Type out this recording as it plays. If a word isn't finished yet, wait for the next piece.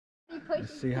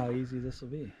Let's see how easy this will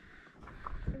be.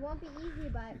 It won't be easy,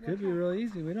 but it could be real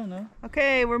easy. We don't know.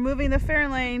 Okay, we're moving the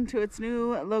Fairlane to its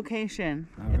new location.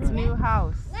 All its right. new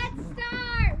house. Let's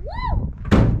start! Woo!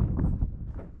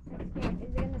 Is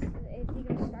he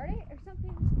gonna start it or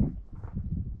something?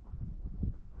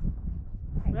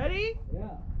 Okay. Ready?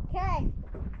 Yeah. Okay.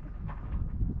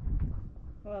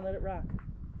 Come on, let it rock.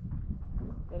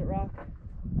 Let it rock.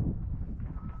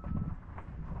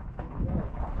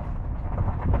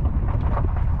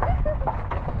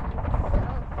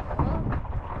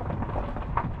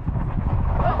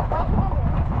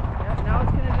 Yep, now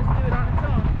it's gonna just do it on its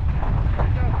own. Let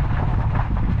it go.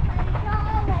 Let it go,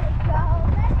 let it go, let it go.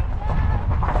 Let it go,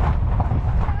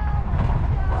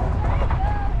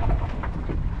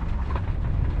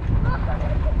 let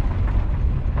it go.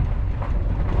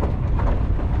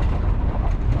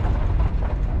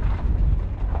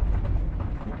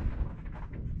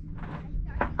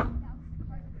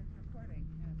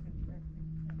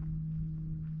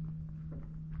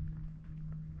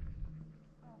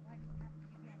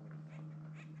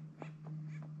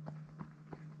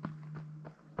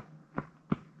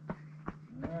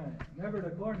 Never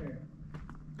the corner.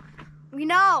 We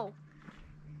know.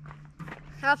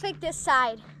 I'll pick this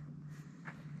side.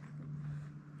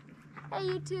 Hey,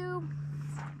 YouTube.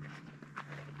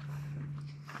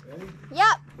 Ready?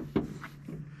 Yep.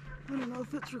 I don't know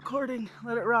if it's recording.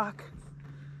 Let it rock.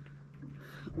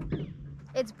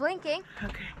 It's blinking.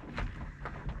 Okay.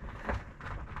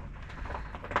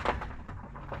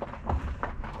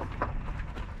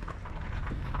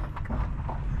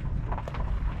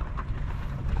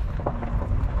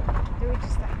 Do we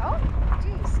just like, oh,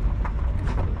 jeez.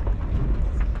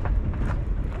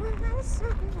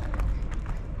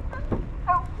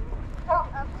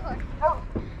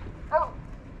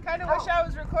 Kind of wish I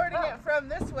was recording it from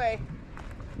this way.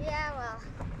 Yeah, well,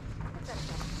 it's okay.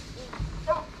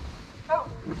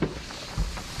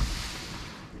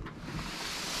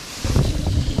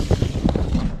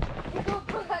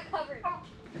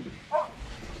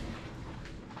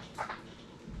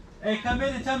 Hey, come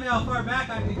in and tell me how far back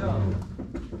I can go.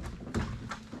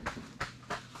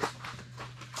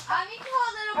 You can go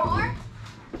a little more.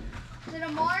 A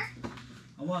little more.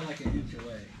 I want like an inch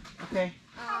away. Okay.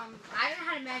 I don't know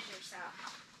how to measure, so.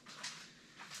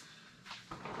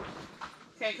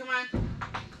 Okay, come on.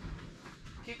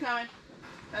 Keep coming.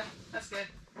 That's good.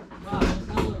 Wow, there's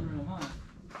no little room, huh?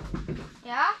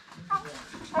 Yeah?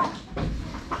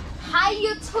 Hi,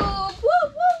 YouTube! Woo,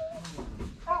 woo!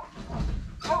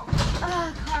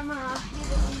 Karma,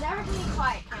 you never can be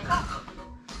quiet, kind of.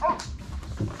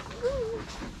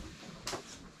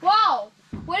 Whoa!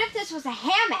 What if this was a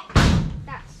hammock?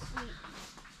 That's sweet.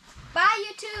 Bye,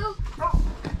 YouTube!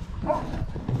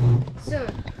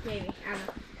 Soon, maybe. I don't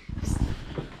know.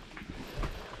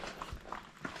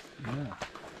 Yeah.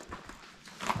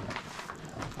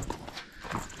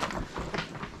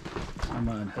 I'm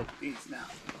gonna unhook these now.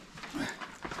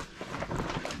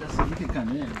 Listen, you can come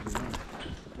in if you want.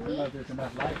 I don't know if there's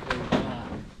enough light for you.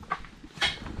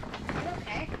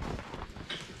 Okay.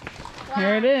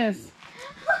 Here it is.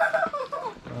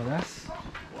 Oh, that's...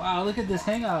 Wow, look at this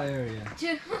hangout area.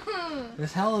 Dude.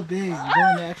 It's hella big.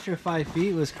 Going the extra 5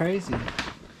 feet was crazy.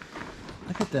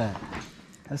 Look at that.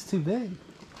 That's too big.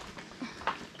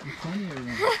 There's plenty of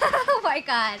room. Oh my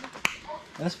god.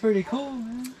 That's pretty cool,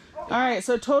 man. All right,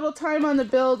 so total time on the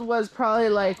build was probably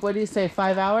like, what do you say,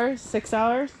 5 hours, 6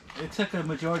 hours? It took a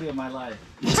majority of my life.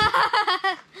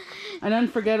 An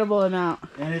unforgettable amount.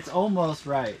 And it's almost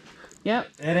right. Yep.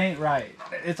 It ain't right.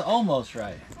 It's almost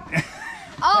right.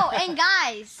 Oh, and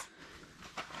guys.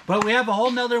 But we have a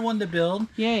whole nother one to build.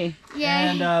 Yay. Yay.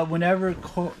 And whenever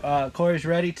Corey's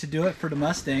ready to do it for the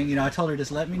Mustang, you know, I told her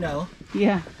just let me know.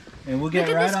 Yeah. And we'll get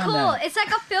Look right at this on cool. that. It's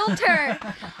like a filter.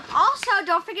 Also,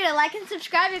 don't forget to like and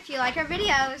subscribe if you like our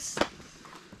videos.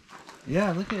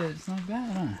 Yeah, look at it. It's not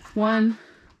bad, huh?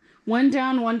 One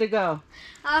down, one to go.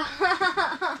 Oh,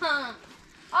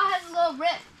 it has a little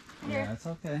rip. Here. Yeah, it's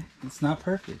okay. It's not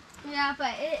perfect. Yeah,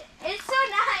 but it's so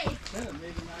nice. Yeah,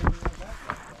 maybe not even that bad.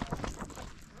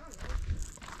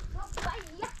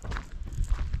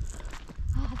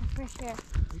 Oh, the fresh air.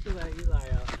 You can let Eli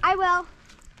out. I will.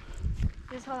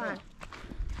 Just hold on.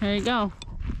 There you go.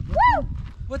 Woo!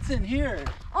 What's in here?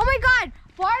 Oh my god!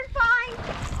 Barn find!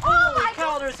 Oh my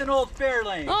cow, there's an old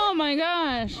Fairlane. Oh my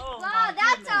gosh. Oh, Wow, my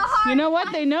that's goodness. a hard You know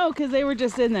what? They know because they were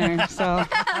just in there. So.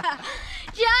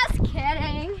 Just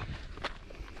kidding.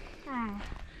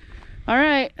 All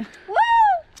right. Woo!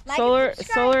 Like and Solar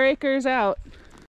subscribe. Acres out.